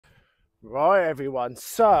Right, everyone.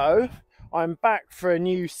 So I'm back for a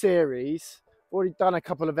new series. Already done a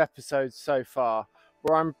couple of episodes so far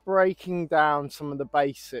where I'm breaking down some of the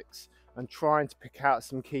basics and trying to pick out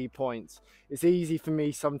some key points. It's easy for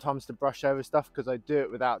me sometimes to brush over stuff because I do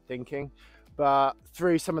it without thinking. But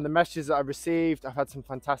through some of the messages that I've received, I've had some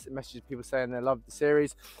fantastic messages, people saying they love the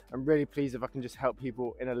series. I'm really pleased if I can just help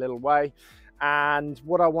people in a little way. And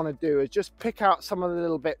what I want to do is just pick out some of the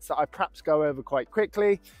little bits that I perhaps go over quite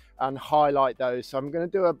quickly and highlight those. So I'm going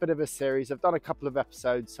to do a bit of a series. I've done a couple of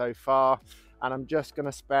episodes so far, and I'm just going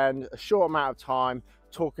to spend a short amount of time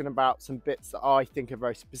talking about some bits that I think are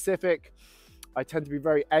very specific. I tend to be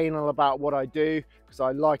very anal about what I do because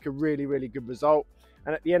I like a really good result.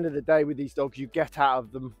 And at the end of the day with these dogs, you get out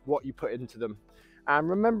of them what you put into them. And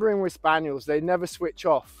remembering with Spaniels, they never switch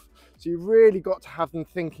off. So you've really got to have them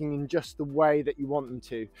thinking in just the way that you want them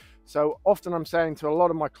to. So often I'm saying to a lot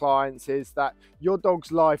of my clients is that your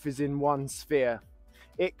dog's life is in one sphere.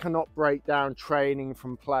 It cannot break down training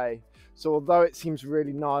from play. So although it seems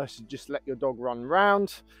really nice to just let your dog run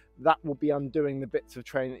around, that will be undoing the bits of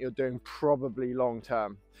training that you're doing probably long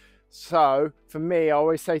term. So for me, I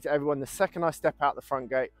always say to everyone, the second I step out the front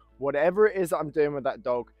gate, whatever it is that I'm doing with that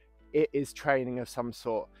dog, it is training of some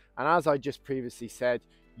sort. And as I just previously said,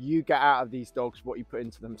 you get out of these dogs what you put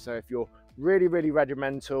into them. So if you're really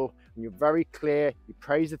regimental and you're very clear, you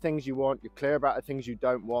praise the things you want, you're clear about the things you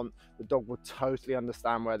don't want, the dog will totally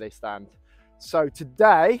understand where they stand. So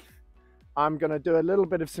today I'm going to do a little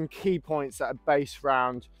bit of some key points that are based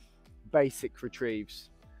around basic retrieves.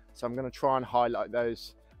 So I'm going to try and highlight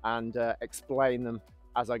those and explain them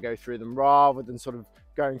as I go through them, rather than sort of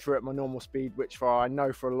going through at my normal speed, which I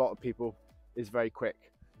know for a lot of people is very quick.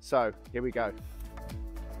 So here we go.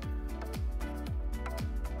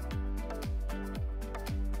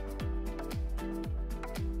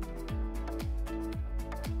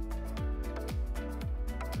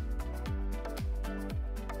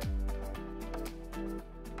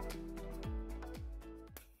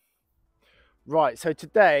 Right, so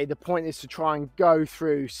today the point is to try and go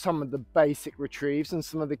through some of the basic retrieves and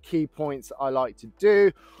some of the key points that I like to do,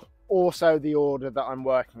 also the order that I'm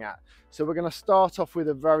working at. So we're going to start off with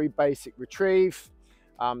a very basic retrieve.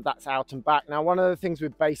 That's out and back. Now, one of the things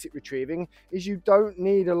with basic retrieving is you don't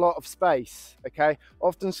need a lot of space, okay?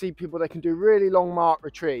 Often see people, they can do really long mark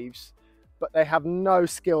retrieves, but they have no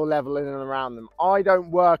skill level in and around them. I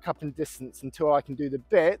don't work up in distance until I can do the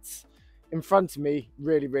bits in front of me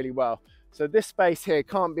really well. So this space here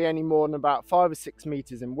can't be any more than about 5 or 6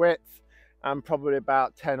 meters in width and probably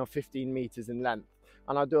about 10 or 15 meters in length.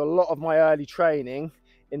 And I do a lot of my early training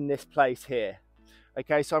in this place here.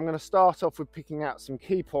 Okay, so I'm going to start off with picking out some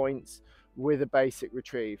key points with a basic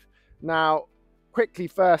retrieve. Now, quickly,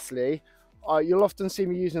 firstly, you'll often see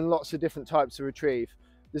me using lots of different types of retrieve.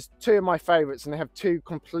 There's two of my favorites and they have two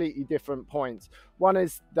completely different points. One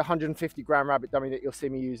is the 150 gram rabbit dummy that you'll see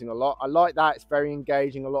me using a lot. I like that, it's very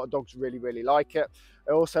engaging. A lot of dogs really like it.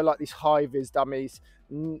 I also like these high vis dummies.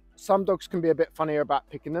 Some dogs can be a bit funnier about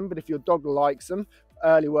picking them, but if your dog likes them,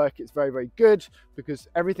 early work, it's very good, because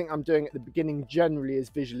everything I'm doing at the beginning generally is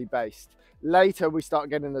visually based. Later, we start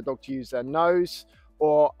getting the dog to use their nose,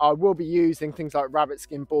 or I will be using things like rabbit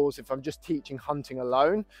skin balls if I'm just teaching hunting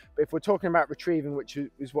alone. But if we're talking about retrieving, which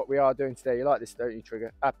is what we are doing today, you like this, don't you,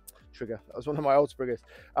 Trigger? Trigger, that was one of my old Spriggers.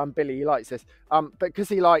 Billy, he likes this. But because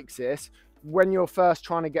he likes this, when you're first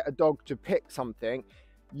trying to get a dog to pick something,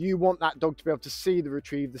 you want that dog to be able to see the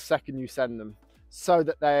retrieve the second you send them, so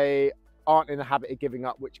that they aren't in the habit of giving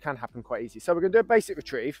up, which can happen quite easy. So we're going to do a basic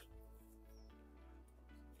retrieve.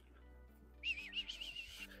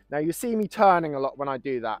 Now you see me turning a lot when I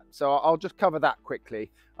do that, so I'll just cover that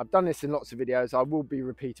quickly. I've done this in lots of videos, I will be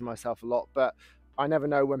repeating myself a lot, but I never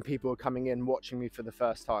know when people are coming in watching me for the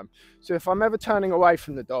first time. So if I'm ever turning away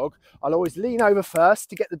from the dog, I'll always lean over first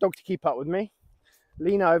to get the dog to keep up with me.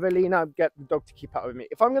 Lean over, get the dog to keep up with me.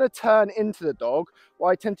 If I'm going to turn into the dog, what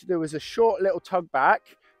I tend to do is a short little tug back,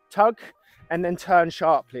 tug, and then turn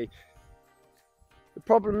sharply. The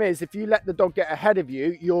problem is, if you let the dog get ahead of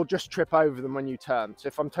you, you'll just trip over them when you turn. So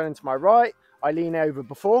if I'm turning to my right, I lean over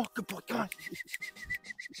before. Good boy, come on.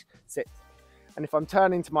 Sit. And if I'm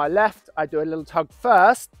turning to my left, I do a little tug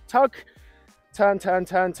first. Tug, turn, and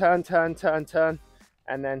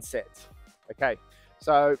then sit. Okay,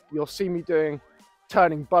 so you'll see me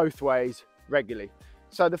turning both ways regularly.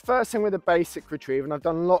 So the first thing with a basic retrieve, and I've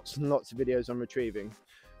done lots and lots of videos on retrieving,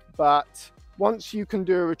 but once you can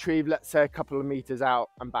do a retrieve, let's say a couple of meters out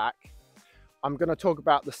and back, I'm going to talk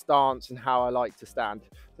about the stance and how I like to stand.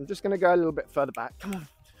 I'm just going to go a little bit further back. Come on.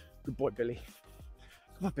 Good boy, Billy.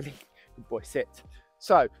 Come on, Billy. Good boy, sit.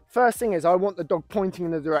 So first thing is I want the dog pointing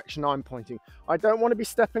in the direction I'm pointing. I don't want to be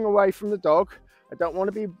stepping away from the dog. I don't want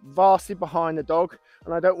to be vastly behind the dog,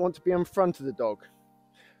 and I don't want to be in front of the dog.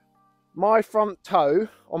 My front toe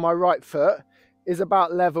on my right foot is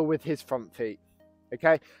about level with his front feet,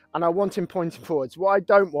 okay? And I want him pointing forwards. What I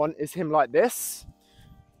don't want is him like this.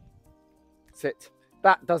 Sit.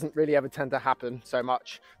 That doesn't really ever tend to happen so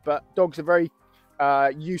much, but dogs are very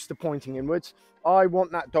used to pointing inwards. I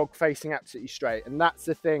want that dog facing absolutely straight, and that's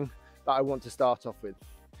the thing that I want to start off with.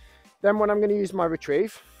 Then when I'm going to use my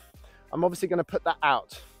retrieve, I'm obviously going to put that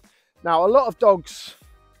out. Now, a lot of dogs,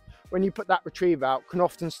 when you put that retrieve out, can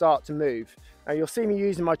often start to move. Now, you'll see me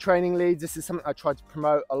using my training leads. This is something I try to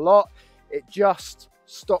promote a lot. It just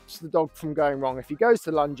stops the dog from going wrong. If he goes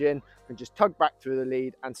to lunge in, I can just tug back through the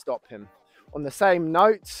lead and stop him. On the same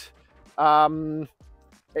note,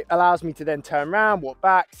 it allows me to then turn around, walk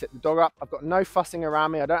back, sit the dog up. I've got no fussing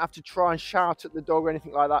around me. I don't have to try and shout at the dog or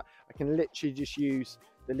anything like that. I can literally just use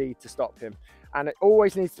the lead to stop him. And it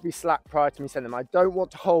always needs to be slack prior to me sending him. I don't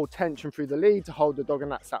want to hold tension through the lead to hold the dog in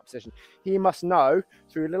that slap position. He must know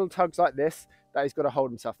through little tugs like this that he's got to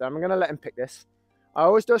hold himself there. I'm going to let him pick this. I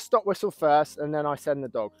always do a stop whistle first, and then I send the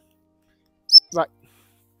dog. Right.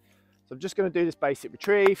 So I'm just going to do this basic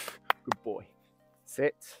retrieve. Good boy.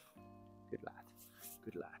 Sit. Good lad.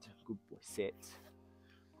 Good lad. Good boy. Sit.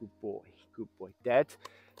 Good boy. Good boy. Dead.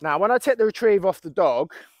 Now, when I take the retrieve off the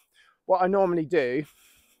dog, what I normally do,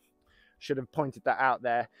 should have pointed that out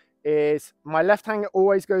there, is my left hand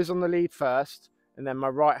always goes on the lead first, and then my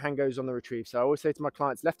right hand goes on the retrieve. So I always say to my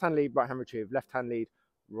clients, left hand lead, right hand retrieve, left hand lead,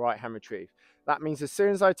 right hand retrieve. That means as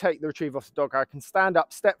soon as I take the retrieve off the dog, I can stand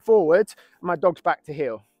up, step forward, and my dog's back to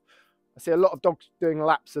heel. I see a lot of dogs doing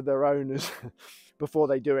laps of their owners before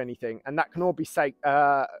they do anything, and that can all be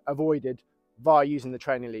avoided via using the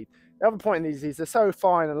training lead. The other point is they're so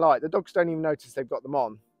fine and light, the dogs don't even notice they've got them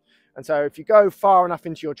on. And so if you go far enough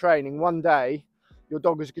into your training, one day your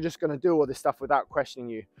dog is just going to do all this stuff without questioning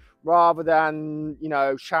you, rather than, you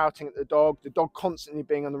know, shouting at the dog constantly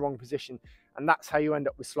being in the wrong position. And that's how you end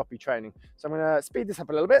up with sloppy training. So I'm going to speed this up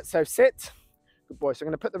a little bit. So sit. Good boy. So I'm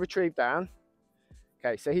going to put the retrieve down.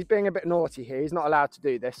 Okay, so he's being a bit naughty here. He's not allowed to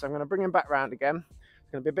do this. So I'm going to bring him back round again.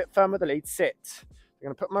 I'm going to be a bit firm with the lead. Sit. I'm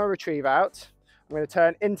going to put my retrieve out. I'm going to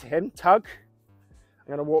turn into him. Tug. I'm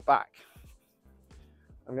going to walk back.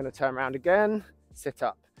 I'm going to turn around again. Sit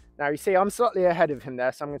up. Now you see I'm slightly ahead of him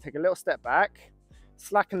there. So I'm going to take a little step back.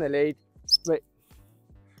 Slacken the lead. Split.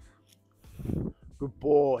 Good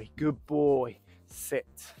boy. Good boy. Sit.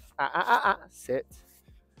 Sit.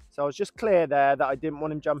 So I was just clear there that I didn't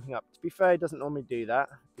want him jumping up. To be fair, he doesn't normally do that.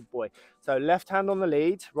 Good boy. So left hand on the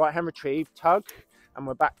lead, right hand retrieve, tug, and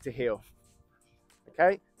we're back to heel.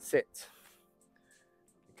 Okay, sit.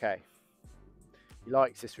 Okay. He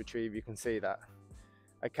likes this retrieve, you can see that.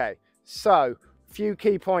 Okay, so few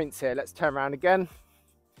key points here. Let's turn around again.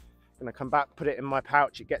 I'm gonna come back, put it in my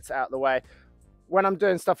pouch, it gets it out of the way. When I'm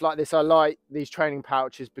doing stuff like this, I like these training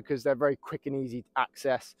pouches because they're very quick and easy to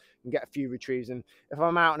access and get a few retrieves. And if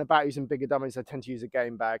I'm out and about using bigger dummies, I tend to use a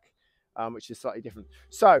game bag, which is slightly different.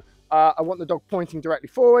 So I want the dog pointing directly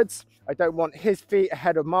forwards. I don't want his feet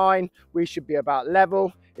ahead of mine. We should be about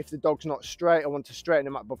level. If the dog's not straight, I want to straighten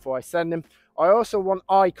him up before I send him. I also want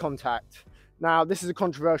eye contact. Now, this is a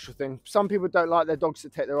controversial thing. Some people don't like their dogs to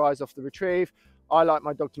take their eyes off the retrieve. I like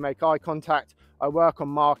my dog to make eye contact. I work on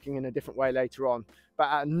marking in a different way later on. But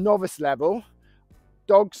at a novice level,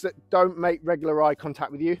 dogs that don't make regular eye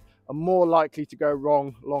contact with you are more likely to go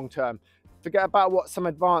wrong long term. Forget about what some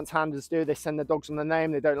advanced handlers do. They send their dogs on the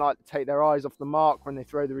name. They don't like to take their eyes off the mark when they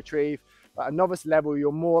throw the retrieve. But at a novice level,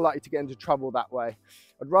 you're more likely to get into trouble that way.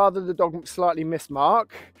 I'd rather the dog slightly miss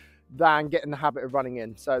mark than get in the habit of running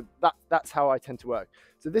in. So that's how I tend to work.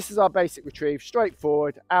 So this is our basic retrieve,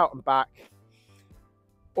 straightforward, out and back.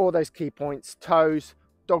 All those key points, toes,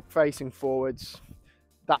 dog facing forwards.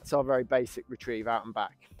 That's our very basic retrieve, out and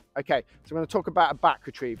back. Okay, so I'm going to talk about a back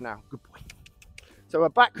retrieve now. Good boy. So a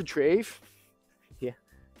back retrieve, here,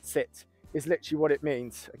 sit, is literally what it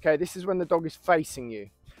means. Okay, this is when the dog is facing you.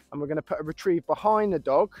 And we're going to put a retrieve behind the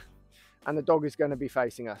dog, and the dog is going to be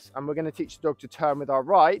facing us. And we're going to teach the dog to turn with our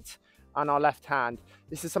right and our left hand.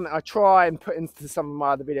 This is something I try and put into some of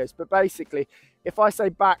my other videos. But basically, if I say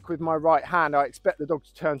back with my right hand, I expect the dog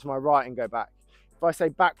to turn to my right and go back. If I say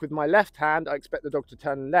back with my left hand, I expect the dog to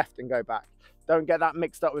turn left and go back. Don't get that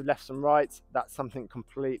mixed up with lefts and rights. That's something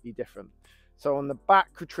completely different. So on the back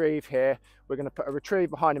retrieve here, we're going to put a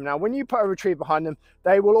retrieve behind him. Now, when you put a retrieve behind them,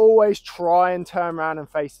 they will always try and turn around and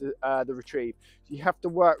face the retrieve. So you have to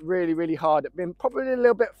work really, really hard at being probably a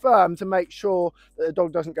little bit firm to make sure that the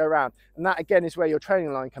dog doesn't go around. And that, again, is where your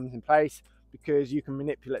training line comes in place. because you can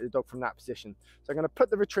manipulate the dog from that position. So I'm going to put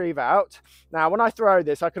the retrieve out. Now, when I throw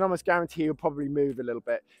this, I can almost guarantee he'll probably move a little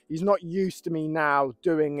bit. He's not used to me now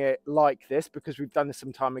doing it like this because we've done this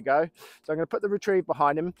some time ago. So I'm going to put the retrieve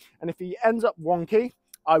behind him, and if he ends up wonky,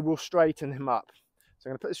 I will straighten him up. So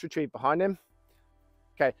I'm going to put this retrieve behind him.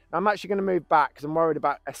 Okay, now I'm actually going to move back because I'm worried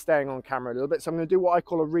about staying on camera a little bit. So I'm going to do what I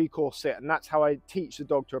call a recourse sit, and that's how I teach the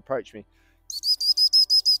dog to approach me.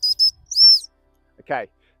 Okay,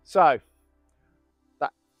 so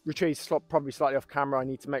that retrieve's probably slightly off camera. I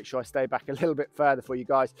need to make sure I stay back a little bit further for you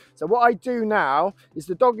guys. So what I do now is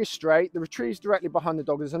the dog is straight, the retrieve's directly behind the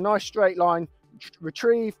dog. There's a nice straight line,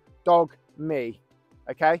 retrieve, dog, me,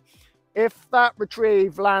 okay? If that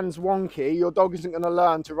retrieve lands wonky, your dog isn't going to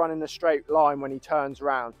learn to run in a straight line when he turns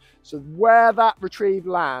around. So where that retrieve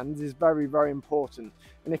lands is very, very important.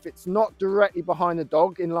 And if it's not directly behind the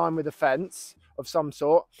dog in line with a fence of some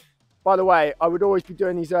sort, by the way, I would always be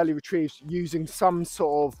doing these early retrieves using some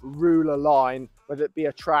sort of ruler line, whether it be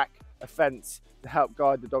a track, a fence, to help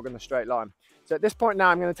guide the dog in a straight line. So at this point now,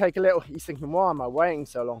 I'm going to take a little, he's thinking, why am I waiting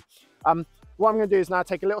so long? What I'm going to do is now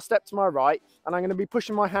take a little step to my right, and I'm going to be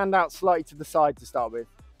pushing my hand out slightly to the side to start with.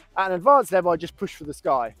 At an advanced level, I just push for the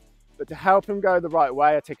sky. But to help him go the right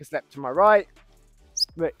way, I take a step to my right,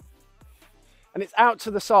 and it's out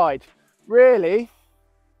to the side. Really,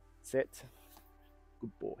 sit,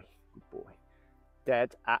 good boy, good boy,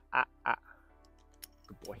 dead,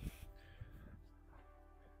 good boy.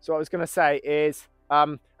 So what I was going to say is,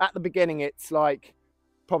 at the beginning, it's like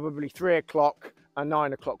probably 3 o'clock and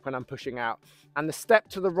 9 o'clock when I'm pushing out. And the step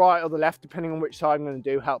to the right or the left, depending on which side I'm going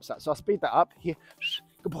to do, helps that. So I'll speed that up. Here,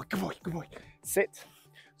 good boy, good boy, good boy. Sit.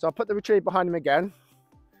 So I'll put the retrieve behind him again.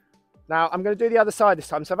 Now I'm going to do the other side this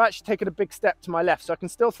time. So I've actually taken a big step to my left. So I can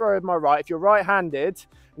still throw with my right. If you're right-handed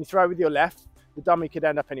and you throw with your left, the dummy could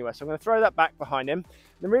end up anywhere. So I'm going to throw that back behind him.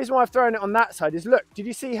 The reason why I've thrown it on that side is, look, did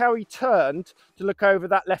you see how he turned to look over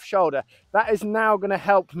that left shoulder? That is now going to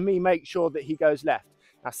help me make sure that he goes left.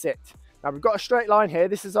 Now sit. Now we've got a straight line here.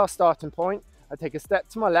 This is our starting point. I take a step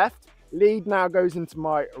to my left. Lead now goes into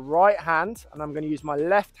my right hand, and I'm going to use my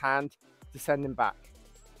left hand to send him back.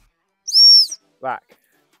 Back.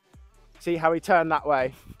 See how he turned that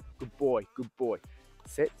way? Good boy, good boy.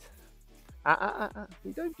 Sit.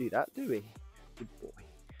 We don't do that, do we? Good boy.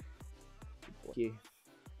 Good boy. You.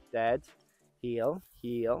 Dead. Heel.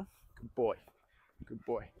 Heel. Good boy. Good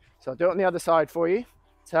boy. So I'll do it on the other side for you.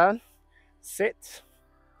 Turn. Sit.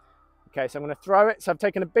 Okay, so I'm going to throw it. So I've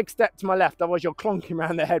taken a big step to my left, otherwise you're clonking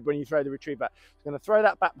around the head when you throw the retrieve back. So I'm going to throw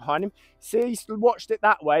that back behind him. See, he's watched it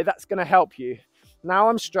that way. That's going to help you. Now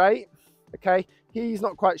I'm straight. Okay, he's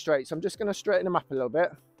not quite straight, so I'm just going to straighten him up a little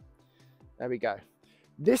bit. There we go.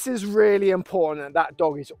 This is really important that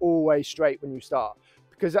dog is always straight when you start,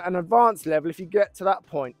 because at an advanced level, if you get to that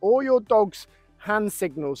point, all your dog's hand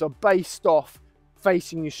signals are based off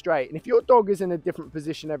facing you straight. And if your dog is in a different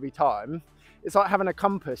position every time, it's like having a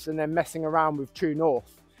compass and then messing around with true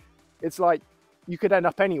north. It's like you could end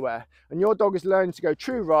up anywhere, and your dog is learning to go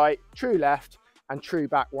true right, true left, and true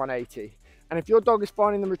back 180. And if your dog is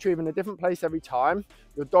finding the retrieve in a different place every time,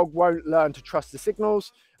 your dog won't learn to trust the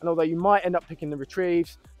signals. And although you might end up picking the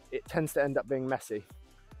retrieves, it tends to end up being messy.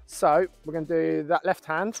 So we're going to do that left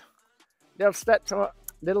hand, little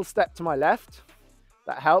step to my left.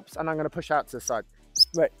 That helps, and I'm going to push out to the side.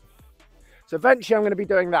 Right. So eventually I'm going to be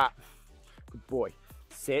doing that. Good boy.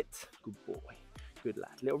 Sit. Good boy. Good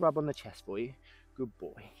lad. Little rub on the chest for you. Good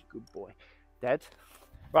boy. Good boy. Dead.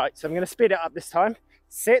 Right, so I'm going to speed it up this time.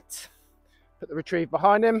 Sit. Put the retrieve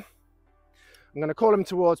behind him. I'm going to call him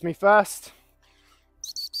towards me first.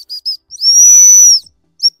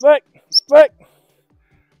 Look. Look.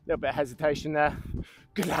 Little bit of hesitation there.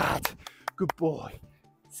 Good lad. Good boy.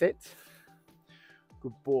 Sit.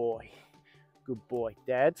 Good boy. Good boy.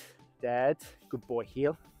 Dead. Dead. Good boy.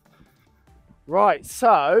 Heel. Right,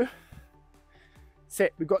 so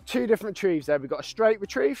sit. We've got two different retrieves there. We've got a straight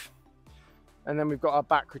retrieve, and then we've got our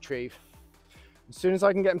back retrieve. As soon as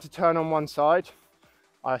I can get them to turn on one side,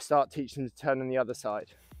 I start teaching them to turn on the other side.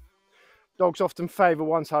 Dogs often favour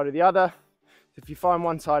one side or the other. If you find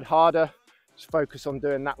one side harder, just focus on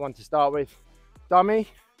doing that one to start with. Dummy,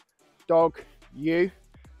 dog, you,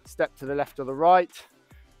 step to the left or the right.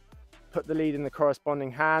 Put the lead in the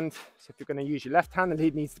corresponding hand. So if you're going to use your left hand, the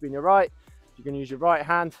lead needs to be in your right. If you're going to use your right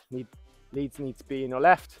hand, leads need to be in your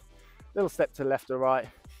left. Little step to the left or right,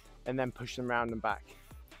 and then push them round and back.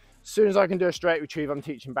 As soon as I can do a straight retrieve, I'm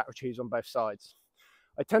teaching back retrieves on both sides.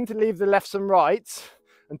 I tend to leave the lefts and rights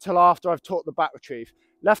until after I've taught the back retrieve.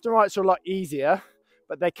 Left and rights are a lot easier,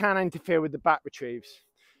 but they can interfere with the back retrieves.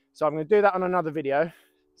 So I'm going to do that on another video.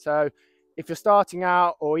 So if you're starting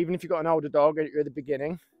out, or even if you've got an older dog and you're at the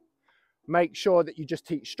beginning, make sure that you just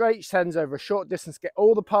teach straight sends over a short distance, get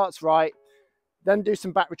all the parts right, then do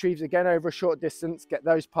some back retrieves again over a short distance, get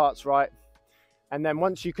those parts right. And then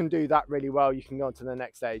once you can do that really well, you can go on to the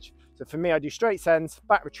next stage. So for me, I do straight sends,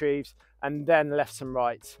 back retrieves, and then lefts and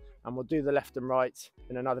rights. And we'll do the left and rights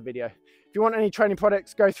in another video. If you want any training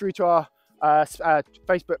products, go through to our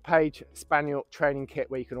Facebook page, Spaniel Training Kit,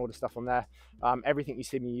 where you can order stuff on there. Everything you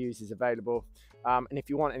see me use is available. And if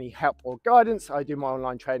you want any help or guidance, I do my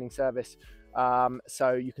online training service.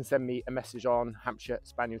 So you can send me a message on Hampshire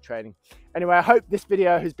Spaniel Training. Anyway, I hope this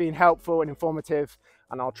video has been helpful and informative,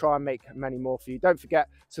 and I'll try and make many more for you. Don't forget,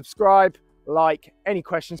 subscribe, like, any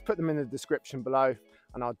questions, put them in the description below,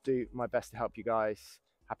 and I'll do my best to help you guys.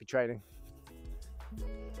 Happy training.